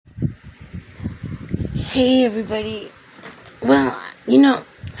Hey everybody. Well,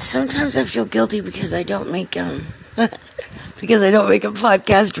 sometimes I feel guilty because I don't make because I don't make a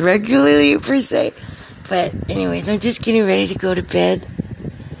podcast regularly per se. But anyways, I'm just getting ready to go to bed,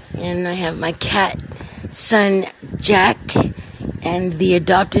 and I have my cat son Jack and the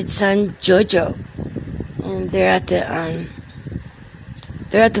adopted son Jojo, and they're at the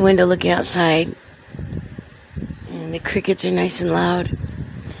window looking outside, and the crickets are nice and loud.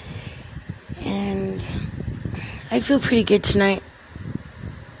 And I feel pretty good tonight.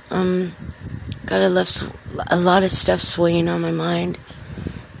 Got a lot of stuff swaying on my mind,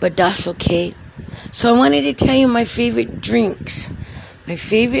 but that's okay. So I wanted to tell you my favorite drinks. My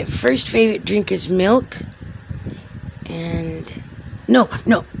first favorite drink is milk. And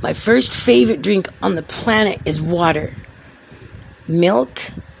my first favorite drink on the planet is water.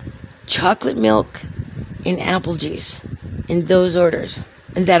 Milk, chocolate milk, and apple juice. In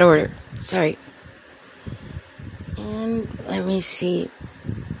that order. Sorry. And let me see.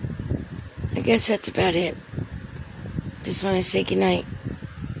 I guess that's about it. Just want to say goodnight.